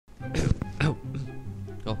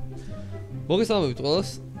მოგესალმებით ყველას.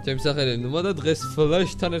 ჩემი სახელი ნუმა და დღეს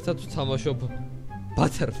Flash-თან ერთად ვთამაშობ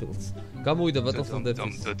Battlefield-ს. გამოვიდა Battlefield 1.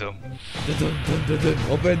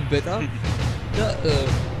 Open beta. და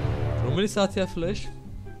რომელი საათია Flash?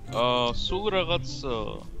 სულ რაღაც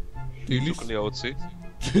დილის 20.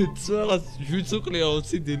 რაღაც 7 უკლია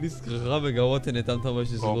 20 დილის ღამე გავათენეთ ამ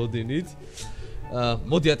თამაშის ლოდინით.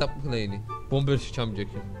 მოდი ატაკვლეინი. ბომბერში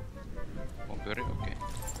ჩამჯექი. ბომბერი, ოკეი.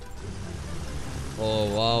 Oh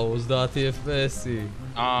wow, 1080p60.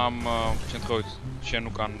 შემთხვევით შენ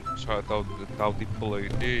უკან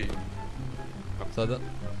დავდიპლოიდი. სადა?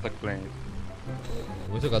 ატაკვლეინი.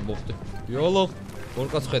 მოიცა გადმოვხდი. იოლო,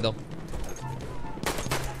 ორკაც ხედავ.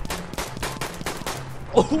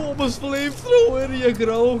 ომოს flamethrower-ია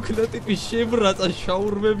გრაუქნა ტიპის შებრაცა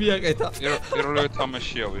შაურმები აკეთა. პირველივე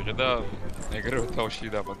თამაშია ვიღე და ეგრევე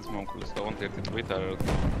თავში დაბადეს მომკულეს და ოღონდ ერთი ტყვით არა.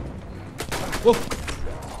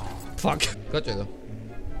 Fuck. გაჭედა.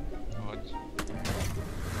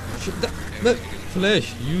 Flash,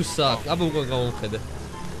 you suck. აბა უკვე გამომხედე.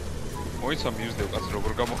 მოიცა მივსდევ კაც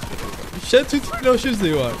როგორ გამოხდება. შენ თვითონ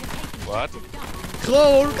შევზდევარ. What? ხო,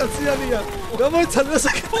 ორ კაციანია. გამოიცა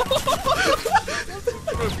დასაკ.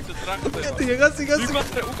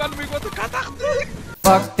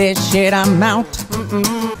 Fuck this shit, I'm out.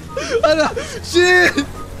 Ara, shit!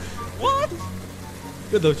 What?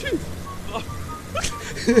 Gadavchi?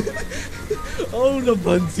 Oh, no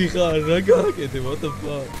bansi khar, raga kete, what the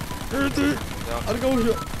fuck?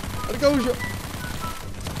 Argausha.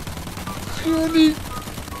 Shuni.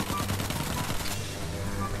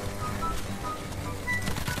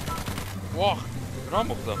 Wah,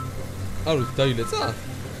 ramokda. Aru, დაილეცა?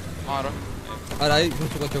 არა. არა, აი,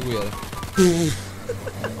 რუსუკა ჩაგვიარა.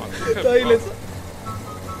 დაილეცა.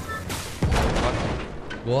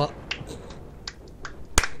 ვა.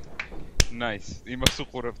 Nice. იმას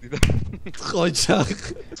უყურებდი და. ხოჭახ.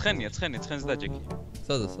 ცხენს დაჯექი.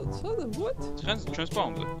 სადა? What? ჩვენს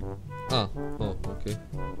პაუნდზე. Okay.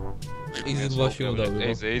 ყიზილბაში უნდა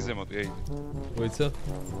ვიყო. ეიზე მოდი, ეიზე. მოიცა?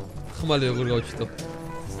 ხმალი როგორ გავჩიტო?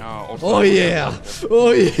 Oh yeah.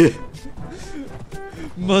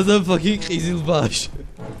 Motherfucking ყიზილბაში.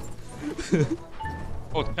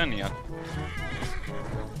 ცხენია.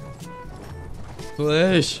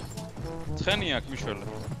 Flash. ცხენია მიშველე.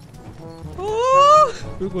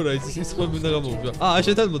 როგორ არის ის ხმები უნდა გამოვიდა?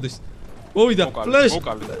 შენთან მოდის. მოვიდა. Flash.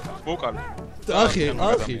 მოკალი. ახი.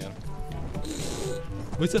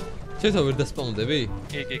 მოიცა? შენთან ვერ დასპაუნდები?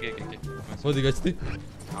 კი. მოდი გაჩდი.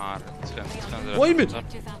 არა, ცხენ. ვაიმე.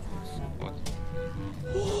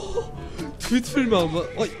 თვითფილმა.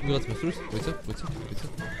 აი, ვიღაც მოსურს. მოიცა.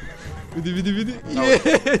 ვიდი.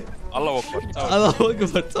 ალლაჰუ აკბარ. ალლაჰუ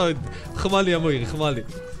აკბარ. წავედი. ხმალი ამოიღე, ხმალი.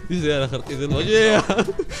 ისე არა ხარ ყიზილბაში.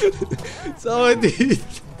 წავედი.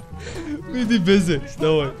 მიდი ბეზე.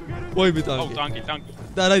 დავაი. ვაიმე ტანკი. ტანკი.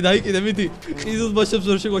 და რა დაიკიდე, მიდი. ყიზილბაშებს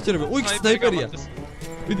ვერ შეგვაჩერებია. უი, სნაიპერია.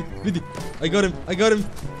 მიდი. I got him.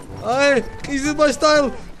 Ay, ყიზილბაშ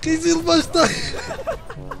style.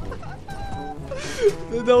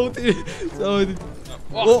 დაუტი. წავედი.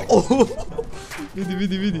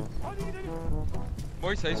 მიდი.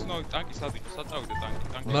 მოიცა ის ნო ტანკი სად იყო? სად წავიდე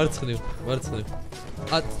ტანკი? მარცხნივ.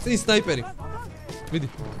 წინ სნაიპერი.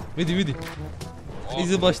 მიდი.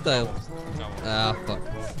 ყიზილბაშ style. Fuck.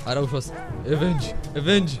 არა უშავს.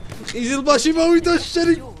 Avenge. ყიზილბაში მოვიდა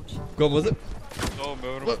შენი. გომოზე.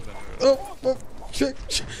 მეორე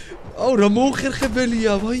აუ რა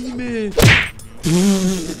მოუხერხებელია, ვაიმე.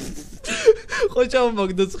 ხოჭამ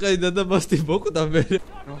მაგდა წყეიდა და მასტი მოკვდა მე.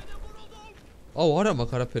 აუ არა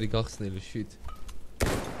მაქვს არაფერი გახსნილი, shit.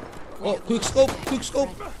 Quick scope.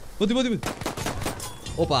 მოდი.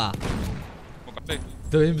 Opa.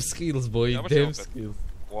 Damn skills, boy, damn skills.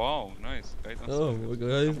 Wow, nice.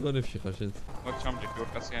 გაიძ ბანებში ხარ შენ. მაგ ჩამჯექი ორ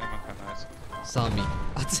კაციანი მანქანა ეს. 3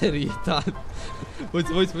 აცერიეთან.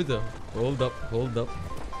 მოიცა. Hold up.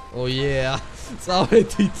 Oh yeah.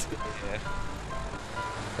 წავედით.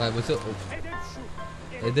 აი, მოიცა.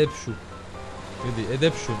 ედებში. მიდი,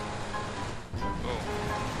 ედებში.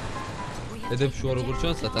 ედებში როგორ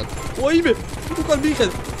ჩანს ატაკ. ოიმე, უკან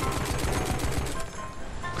მიხედ.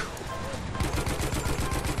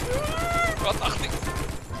 ვატახდი.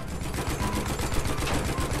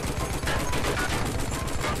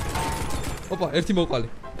 ოპა, ერთი მოვყალი.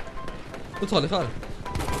 უცხალი ხარ?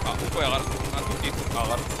 უკვე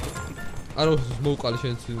აღარ. არა, მოვყალი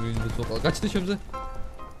შენ ვინც მოვყალი. გაჩდი შემზე?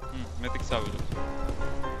 მეტი ხსავილი.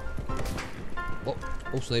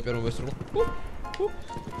 სნაიპერ მომესროლა.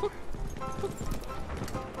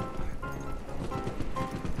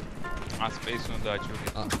 space უნდა აჭვი.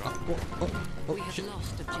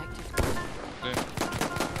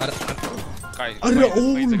 კაი. არა,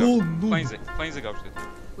 ფლაინზე გავშდეთ.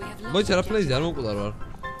 მოიცა რა ფლეიზე არ მომკვდარ ვარ.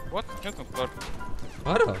 What? Can't wარ.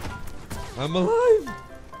 არა. I'm alive.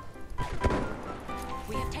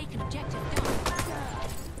 We have taken objective down.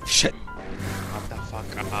 Shit.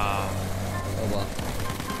 Motherfucker. აბა.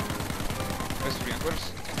 ეს რიანგორს.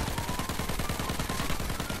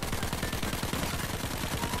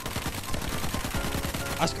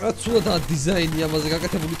 აშკარად სულადაა დიზაინი ამაზე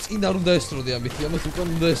გაკეთებული, წინ არ უნდა ესწროდე ამით, ამას უკან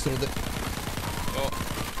უნდა ესწროდე.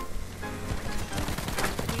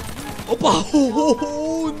 ოპა!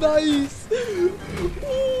 Nice!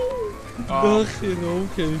 ნახე რა,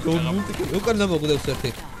 ოკეი, გომუტიკი. უკან დამოგვდევს ერთი.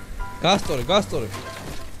 გასწორე.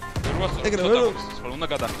 ეგრე ვერ უნდა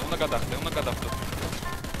გადახდე.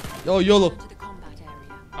 იოლო.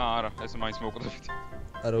 არა, ეს მაინც მოვკვდებით.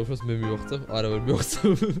 არა, უშავს მე მივახცევ, არა ვერ მივახცევ.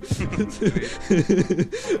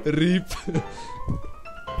 Rip.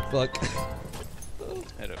 Fuck.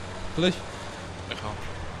 არა. Flash. ეხა.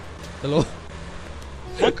 Hello.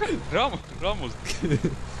 Ramos.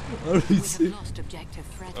 არ ვიცი. Lost objective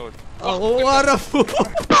Fred. არა.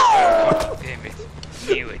 Damn it.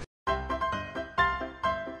 Knew it.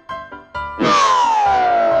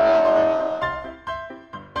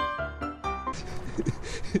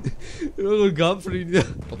 როგორ გაფრინდა.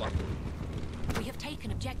 We have taken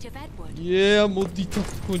objective Edward. Yeah, მოდი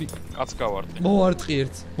თქვენი. კაც გავარტყი. მოვარტყი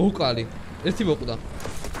ერთს. მოვკალი. ერთი მოკვდა.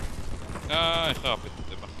 ეხა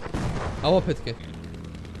აფეთქება. ავაფეთქე.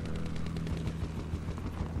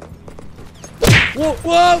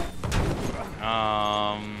 Whoa!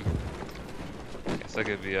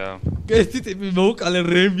 ესაგებია. ერთი ტიპი მოვკალე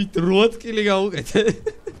რემით 8 კილი გავუკეთე.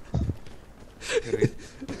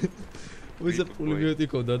 ვიზა პულიმეტი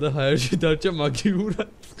ქონდა და ჰაერში დარჩა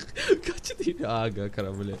მაგიურად. გაჭდინა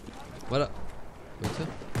აგაკრაბლე. მაგრამ ვიცა?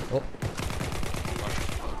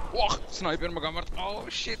 ვახ, სნაიპერმა გამარტყა. Oh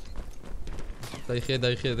shit.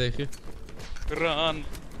 დაიხია. Run.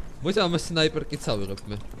 ვიცა ამ სნაიპერ კიც ავიღებ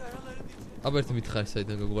მე. აბა ერთი მითხარი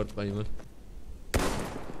საიდან გაგვარტყა იმან.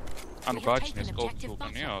 ანუ გააჩინეს კოლტს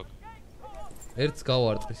უკანია აქ. ერთს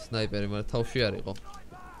გავარტყი სნაიპერი, მაგრამ თავში არ იყო.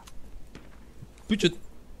 ბიჭო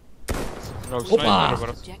ოპა!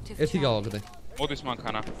 ერთი გავაგდე. მოდის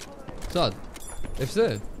მანქანა. სად?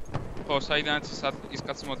 F-ზე? ხო, საიდანაც ის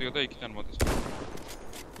კაცი მოდიოდა იქიდან მოდის.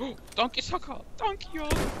 ტანკი საქა, ტანკია.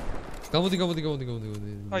 გამოდი.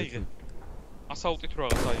 აიღე. ასაულტით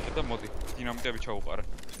რაღაც აიღე და მოდი. დინამიტები ჩაუყარე.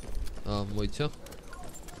 მოიცა.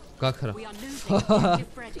 გაქრა. We are losing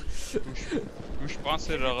objective Freddy.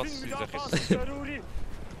 უშპანსერ რაღაც იძახის.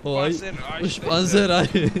 უშპანსერ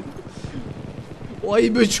აი. Ой,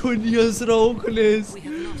 ბეჩონიას რა ოქლეს. We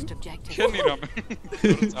have lost objective. შენი რამე.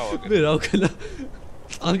 წავაგე. მე რა ვქნა.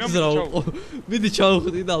 ტანკს რა უყო. მიდი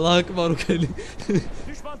ჩავხდი და ლაკმარ ვქენი.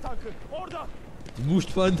 Düşman tankı orada.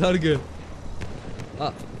 მუშტფან თარგე.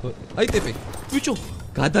 აი ტიპი. ბიჭო,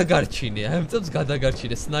 გადაგარჩინე. აი წებს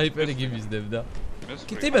გადაგარჩინე. სნაიპერი გიმიზდებდა.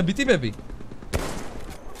 კი ტიპები.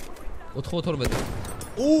 92.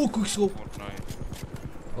 კუქსო.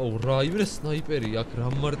 რა იმრე სნაიპერი აქ რა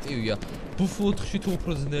მარტივია. ბუფ 4-ში თუ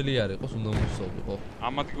უფრო ძნელი არ იყოს, უნდა მოსულიყო.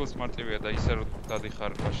 ამ ადგილს მარტივია და ისე რომ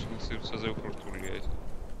დადიხარ სივრცეზე უფრო რთულია ეს.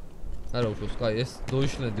 არა უშავს, კაი, ეს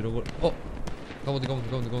დოიშლენდი როგორ. გამოდი.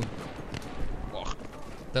 ვახ.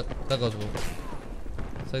 დაგაზღო.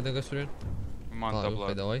 საიდან გასურიან? მან დაბლა.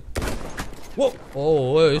 დავაი.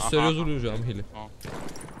 ეს სერიოზული უჟა ამჰილე.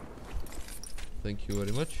 Thank you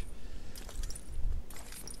very much.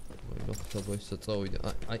 ხტობა ის წავიდა.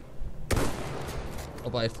 აი.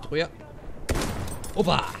 ოპა ეს ტყვია.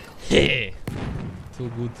 ოპა. Too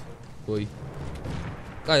good. Boy.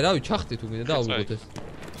 კაი, რავი, ჩახტი თუ მინდა და ავიღოთ ეს.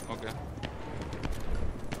 Okay.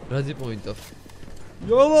 რაზი პოინტო.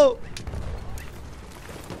 YOLO.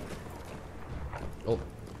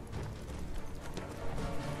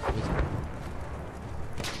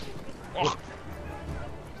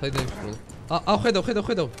 საიდან ის?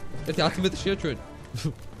 ხედავ. ერთი 10 მეტრშია ჩვენ.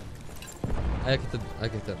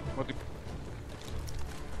 აკეთე. მოდი.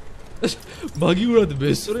 მაგიურად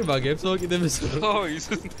მესურე, მაგებს კიდე მესურე. ხო, ის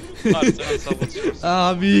არ წავსაბოთს.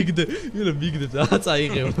 მიგდე. ილა მიგდე და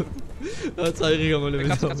წაიღე. წაიღე გამალები.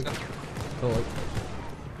 ხო.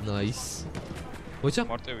 Nice. ვაჭა?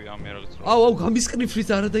 მარტივი ამ რაღაც რო. აუ, გამისკრიფრიც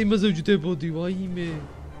არა და იმაზე ვჯდებოდი, ვაიმე.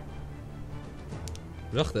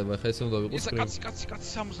 რა ხდება, ხა ესე უნდა ვიყოს ისა კაცი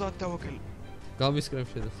 70 დავაგელი. გამისკრიფ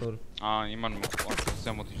შედა, sorry. იმან მოყვა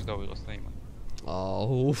 70-ში დავიღოს და იმან.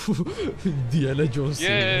 აუ, დიანა ჯონსი.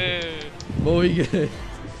 მოიგე.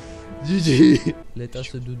 GG. Let us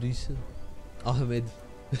do this. აჰმედი.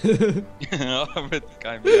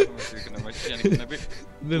 კაი, მე იქნება შენი ხნები.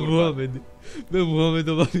 მე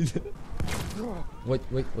მუჰამედობა მინდა.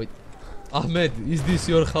 Wait. Ahmed, is this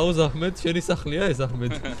your house, Ahmed? შენი სახლია ეს,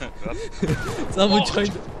 Ahmed? წამოჩაი.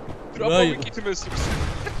 დრაპა ვიკითმეს.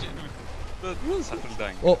 სახლი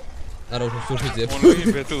დაინგ. ო, არა უფრო სურფიძიებს. Only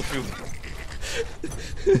Battlefield.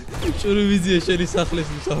 შურვიზია შენი სახლის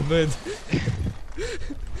Ahmed.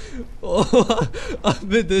 ო,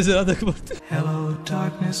 Ahmed ეს რა დაგმართი? Hello,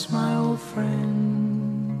 darkness, my old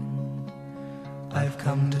friend. I've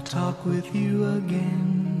come to talk with you again.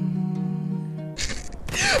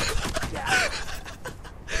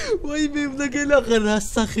 ვაი მე უნდა გელახა რა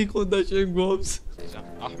სახი ყოდა შენ გვამს?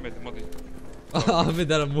 Ahmed, მოდი. Ahmed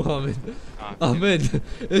არა მუჰამედ. Ahmed,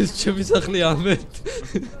 ეს ჩემი სახლია Ahmed.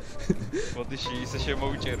 მოდი ისე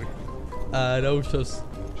შემოვიჭერი. რა უშავს?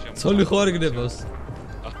 ცოლი ხო არ გნებას?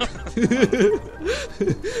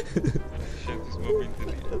 შენთვის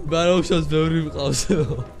მობინდელი. ბარა უშავს ბევრი მყავს.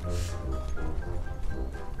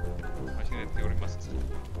 მაშინ ერთი მასწ.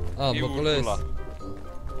 მოკლეს.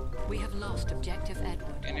 We have lost objective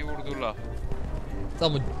Edward. ენი ურდულა.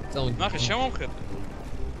 წამო. ნახე შემომხედე.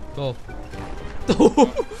 ო.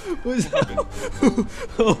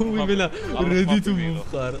 იმენა ready to move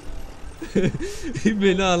ხარ.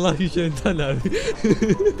 იმენა ალაჰი შენთან არის.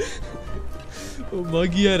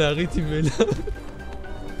 მაგია რაღაც იმენა.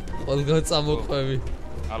 ყველგან წამოყვევი.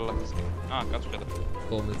 ალაჰის. კაცხედა.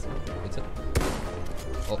 კომენტს. ეცა.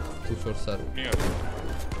 ო, თუ შორს არის. ნიო.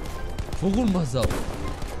 ფუგულ მაზავ.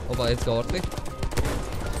 ოპა, ეს გავარტყი.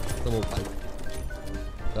 დამოვყალე.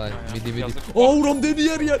 კაი, მიდი. ო, რამდენი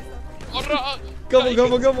არიან? არა.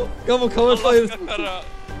 გამო cover fires.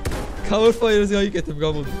 Cover fires გაიკეთებ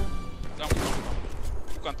გამოდი.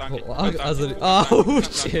 უკან ტანკი. აზრი.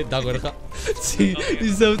 შე დაგვერხა.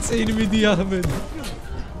 ისევ წინ მიდი Ahmed.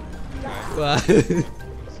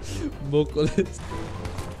 მოკლეს.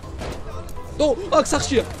 ო, აქ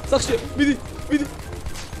სახშია. მიდი.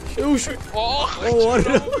 შეუშვი. ო,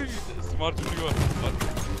 არა. სმარტი ვარ.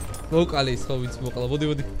 მოკალე ის ხო ვიც მოკლა.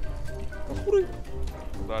 მოდი. ახური.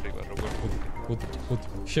 დარი ვარ როგორ. მოდი.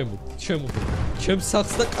 შემოდი. ჩემს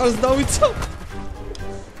სახლს და კარს დავიცა.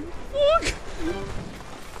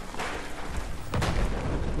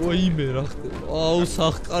 ოიმე რა ხდება? აუ,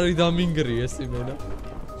 სახკარი დამინგრი ეს იმენა.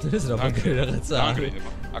 ეს რა მაგარი რაღაცა არის.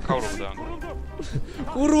 აკავრობდა.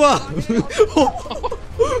 კურვა.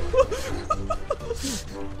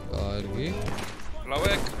 კარგი.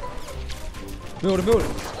 ლავეკ. მეორე.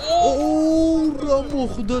 ო, რა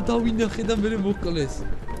მოხდა დავინახე და მე მოკლეს.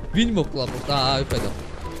 ვინ მოკლა? აი, ხედავ.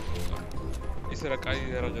 ისე რა კაი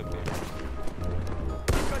რაღაცა.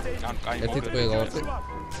 ან კაი ერთი ტყვია გავარწე.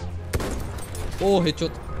 ო,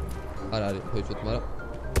 headshot. არ არის headshot, მაგრამ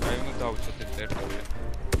აი უნდა დავუწოთ ეს ტერიტორია.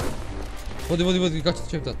 მოდი, გაჩვენე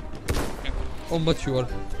ჩემთან. კომბატში ვარ.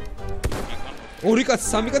 ორი კაცი,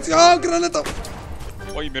 სამი კაცი. გრანატა.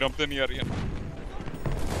 ოი, მე რამდენი არიან?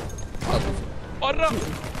 არა.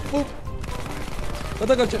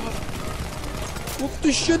 გადაგაჭე.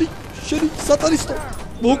 უხტი შენი სატანისტო.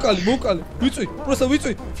 მოკალი. ვიწვი.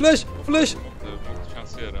 ფლეშ.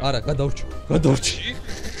 შანსი არა, გადავრჩი.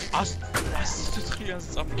 100-იან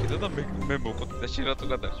წამიკიდა და მე მოვყოდი და შენ რატო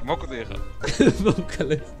გადარჩი? მოვყოდი ახლა.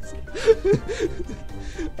 მოკლეს.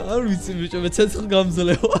 არ ვიცი ბიჭო, მე ცეცხლ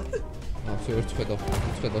გამძლევა. შევერც ხედავ,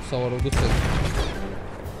 სავარაუდოდ ცეცხლ.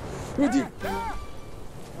 მოდი.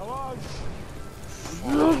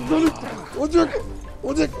 ოჯაკ.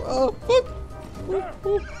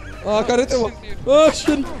 კარეტევა.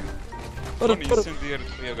 შენი. არა, ინცენდიერი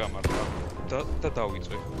ტყია გამართა. და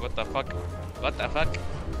დავიწვე. What the fuck?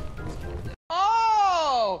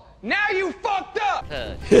 Oh, now you fucked up.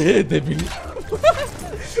 დებილი.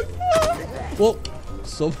 ო,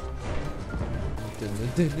 სოფ.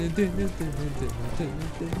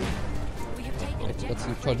 We have taken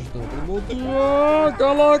objective. ჩარჯი მოდი.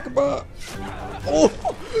 გალაკბა. ო,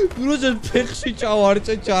 როჟერ ფეხში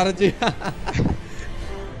ჩავარჭე ჩარჯი.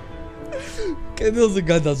 კედელზე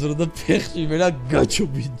გადაზრდა და ფეხში მე რა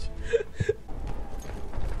გაჩუბინჯ.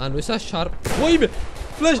 ანუ ესა შარ. ოიმე.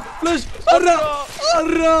 ფლეშ. არა.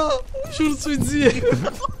 შურცვიძიე.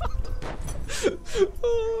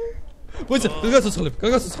 მოიცა,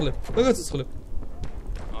 გაგაცოცხლებ.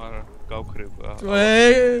 არა, გავქრება.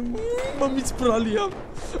 მამიც ბრალია.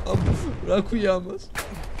 რა ქვია ამას?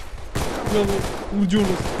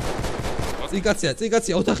 ურჯულოს.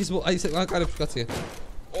 წიკაცია, ოთახის აი ეს აკარებს კაცია.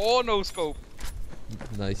 Oh no scope.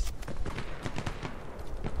 Nice.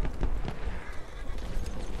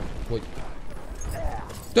 Wait.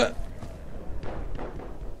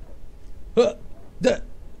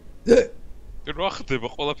 რა ხდება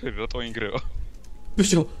ყველაფერი რატო ინგრევა?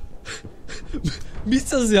 ბიჭო.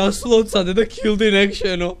 მისცაზე ასლოცადე და killed in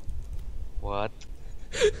action-ო. What?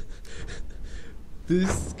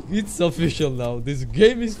 This it's official now. This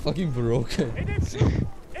game is fucking broken.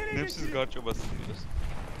 ნეფსის გარჭობას ცდილობს.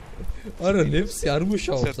 არა, ნეფსი არ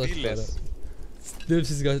მუშაობს ცდილეს.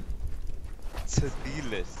 ნეფსის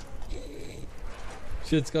ცდილეს.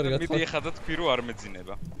 შეც კარგად. მიდი ეხლა და თქვი რომ არ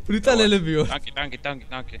მეძინება. ბრიტანელები ვარ.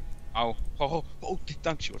 ტანკი. აუ, ხო,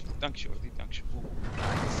 ტანკში ვარ.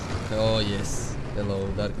 Oh yes. Hello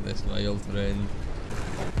darkness my old friend.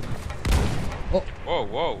 Oh,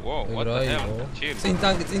 whoa, what the hell? Chill. წინ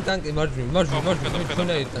ტანკი, მარჯვნივ,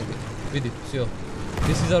 თქვენია ტანკი. ვიდი, всё.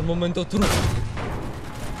 This is our moment of truth.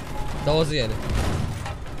 დავაზიანე.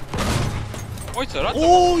 ოიცა რა?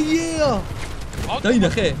 Oh yeah!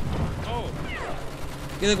 დაინახე. Oh.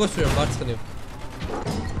 კიდე გოსვია მარცხნივ.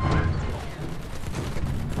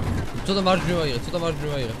 ცოტა მარჯვნივ აიღე.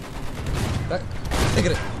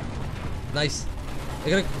 ეგრე. Nice.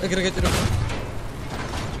 ეგრე გეტირო.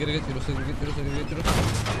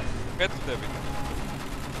 კეთდები.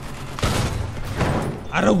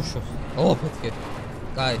 არა უშავს. მეთქე.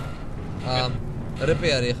 კაი.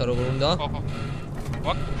 რეპეარი ახლა როგორ უნდა?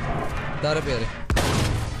 ვაკ. და რეპეარი.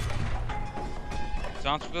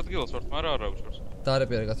 ძალიან ცუდად გილოს ვარ, მაგრამ არა უშავს. და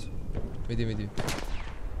რეპეარი კაცო. მიდი.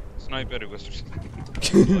 სნაიპერი გვესწრებს.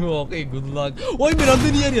 Okay, good luck. ой, მე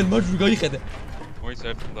რამდენი არიან მარჯვნივ გაიხედე. მოიცა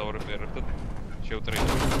ერთ დავარეპერებ და შევტრიალ.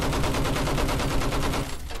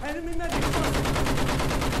 Enemy medic.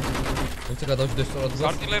 ეს გადავჭდეს სწორად.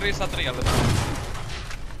 არტილერიის ატრიალებს.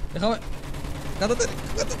 ეხლა გადატენი.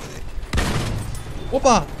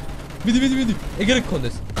 ოპა! მიდი. ეგრე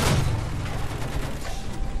გქონდეს.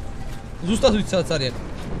 ზუსტად ვიცი სადაც არიან.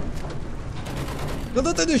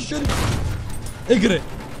 გადატენი შენ. ეგრე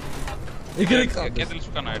ყავდეს. კედლის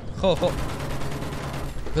უკანა ერთ. ხო.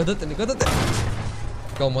 გადატენი.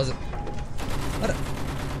 გავმაზე. არა.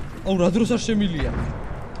 აუ რა დროს არ შემილია.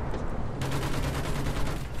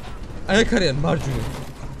 აი აქ არიან მარჯვნივ.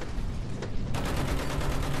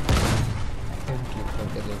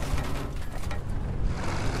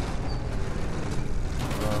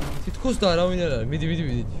 თითქოს და არავინ არ არის. მიდი.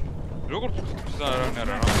 როგორ თვითონ და არავინ არ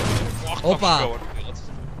არის. ოპა.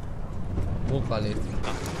 მოვყალე ერთი.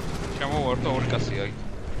 შემოვარდა ორი კასი აი.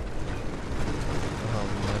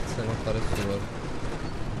 მაცე მოხარეს ვარ.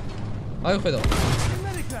 აი ხედავ.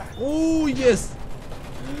 Oh yes.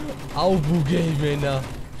 აუ ბუგეიმენა.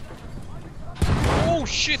 Oh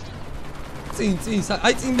shit. წინ,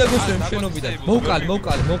 აი წინ დაგოსვენ შენობიდან.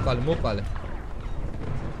 მოვყალე.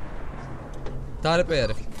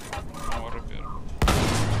 დარეპერე.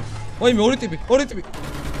 ой, მე ორი ტიპი. Spotted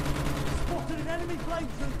an enemy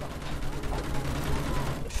flamethrower.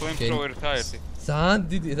 Flamethrower თაერთი. ძალიან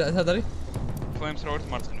დიდი, სად არის? Flamethrower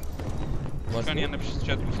მარცხნივ. მარცხნიანებში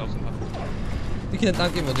შედგმოსავს ახლა. იქიდან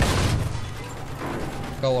ტანკი მოდის.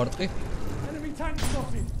 გავარტყი. Enemy tank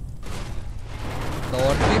spotted.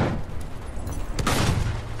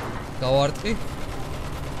 გავარტყი.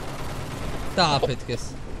 და აფეთქეს.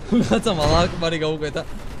 რაღაცა მალაკმარი გაუკეთა.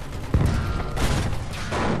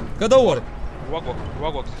 გადავარ. ვაგო.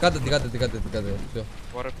 გადადი. всё.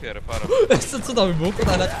 ვარაფერებ არა. ეს ცოტავი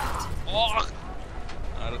მოკვდანა.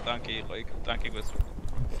 არა ტანკი იყო იქ, ტანკი გვესრა.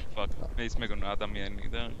 Fuck. მე ის მეგონა ადამიანი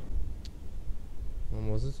და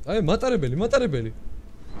მომოზეს. აი მატარებელი.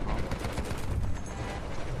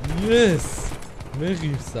 Yes. მე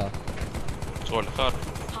ღირსა. წოლი ხარ?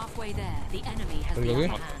 Halfway there, the enemy has the upper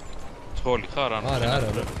hand. წოლი ხარ ანუ? არა.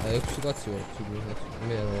 აი 6 კაცი ვარ, ცუდად.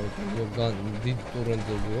 მე დიდ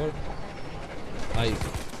ტურნირზე ვარ. აი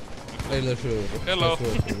ტრეილერში ვარ. Hello.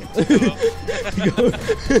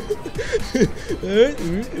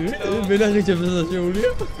 მე ნახე ჩემსა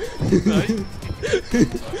შეულია. აი.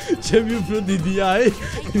 ჩემი უფრო დიდია აი.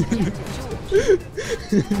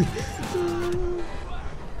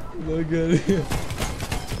 მაგარია.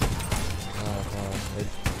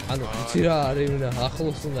 ანუ იცი რა არის უნდა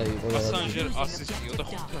ახლოს უნდა იყო რა. პასანჟერ ასისტიო და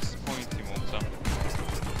 500 პოინტი მომცა.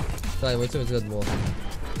 დაი მოიწევ გადმოვა.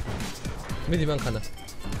 მიდი მანქანა.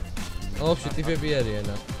 ოფში ტიპები არიან.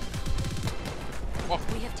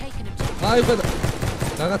 We have taken objective. აი ხედა.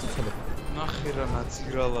 გაგაცოცხლე. ნახე რა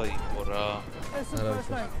ნაცირალა იყო რა. არა.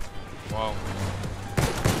 ვაუ.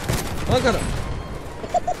 მაგარა.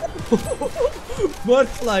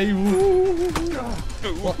 მართლაი.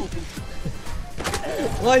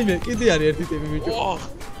 ვაიმე, კიდე არის ერთი ტიპი ბიჭო.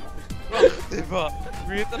 რა ხდება?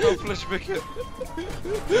 ვიეტნამ ფლეშბექი.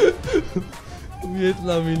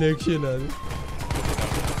 ვიეტნამი ნექშენ არის.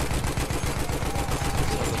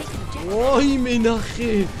 ვაიმე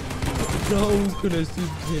ნახე. დაუკრეს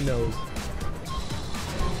იქნაოს.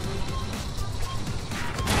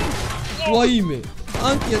 ვაიმე.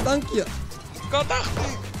 ტანკია. გადახტი.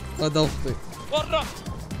 გადავხტი. ვარა.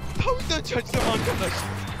 თავიდან ჩაჭდა მანქანაში.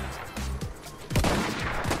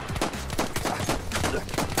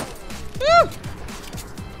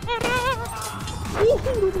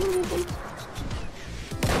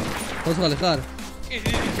 ხოსღალი ხარ?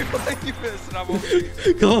 ის რა მოვიდა.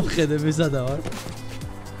 გამხედე მისადა ვარ.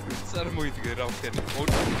 არ მოიდგე რა ვქენი.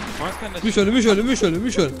 მანქანაში.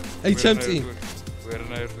 მიშოლი. აი ჩემ წინ.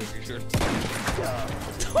 ვერნაერ გიშოლი.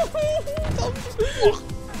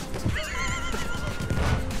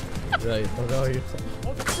 რაი.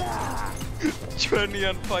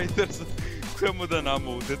 ჩვენიან ფაითერს ქვემოდან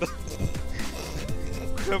ამოუდე და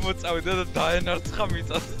ქვემოწავიდა და დაენარცხა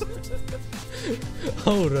მიწას.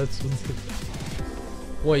 აუ რა ცუდი.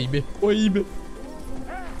 ვაიმე.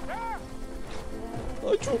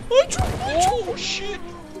 აჩუ. Oh shit.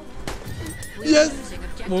 Yes.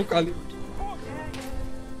 მოკალი.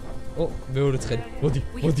 მეორე ცხენი. მოდი.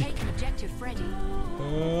 მოდი.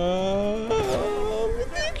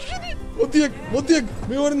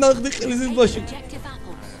 მეორე ნახდი ყლიზილბაში.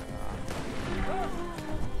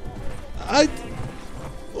 აი.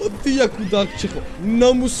 მოდი აქ დაგჭიხო.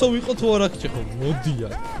 ნამუსა ვიყო თუ არ აქჭიხო.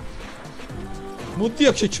 მოდი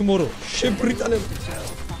აქ შეჩმორო. შებრიტანებ.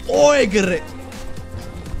 ეგრე.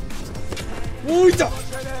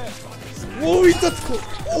 მოვიდა თქო.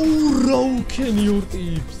 რა უქენი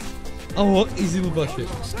ორტიპს. აუ აყიზილბაში.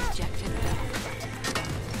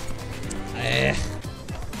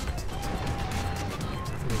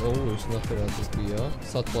 ის ნახერადია,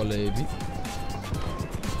 სათვალეები.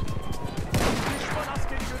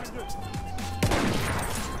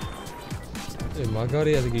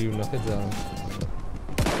 მაგარი ადგილი ვნახე ძალიან.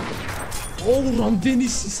 რამდენი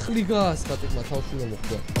სისხლი გაასხა ტიპმა თავში რომ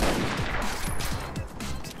მოხდა.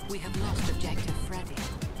 We have lost objective Freddy.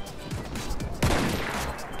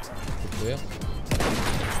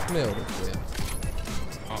 მეორე.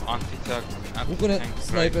 ანტიტაკ. უკვე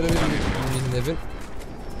სნაიპერები მიზნებენ.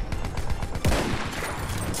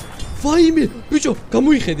 ვაიმე, ბიჭო,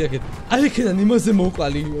 გამოიხედი აქეთ. აი აქედან იმაზე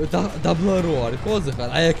მოვყალი, დაბლა რო არის, ყველაზე ხარ.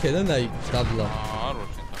 აი აქედან აი დაბლა. რო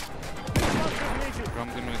შეთა.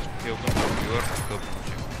 რამდენიმე ფიალდა ვარ ხდობჭი.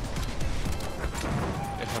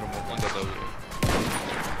 ეხლა რომ მოკონდა დავიღე.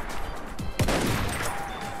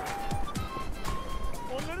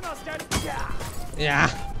 ია.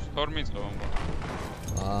 სტორმი წვა მომბა.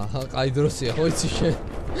 კაი დროსია, ხო იცი შენ.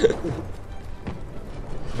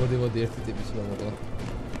 მოდი ერთი ტიპის მომოტა.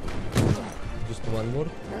 Just one more.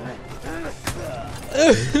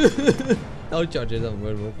 I'll charge it up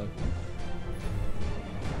more.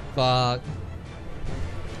 Fuck.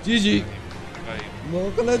 GG.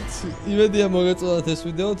 მოკლედ, იმედია მოგეწონათ ეს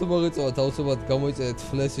ვიდეო, თუ მოგეწონათ, აუცილებლად გამოიწერეთ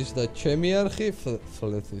ფლეშის და ჩემი არხი,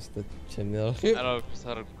 ფლეშის და ჩემი არხი.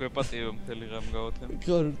 არა, გვეპატიო მთელი ღამ გავათემ.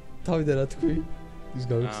 თავიდან რა თქვი? ის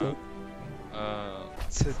გავიხსნა.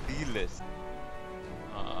 ცდილეს.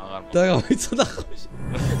 და გამოიწოდა ხოშ.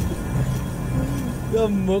 და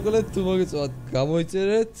მოკლედ თუ მოგეწონათ,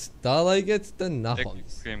 გამოიწერეთ, დალაიკეთ და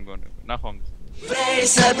ნახვამდის. ნახვამდის.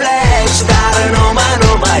 Place a pledge that I know my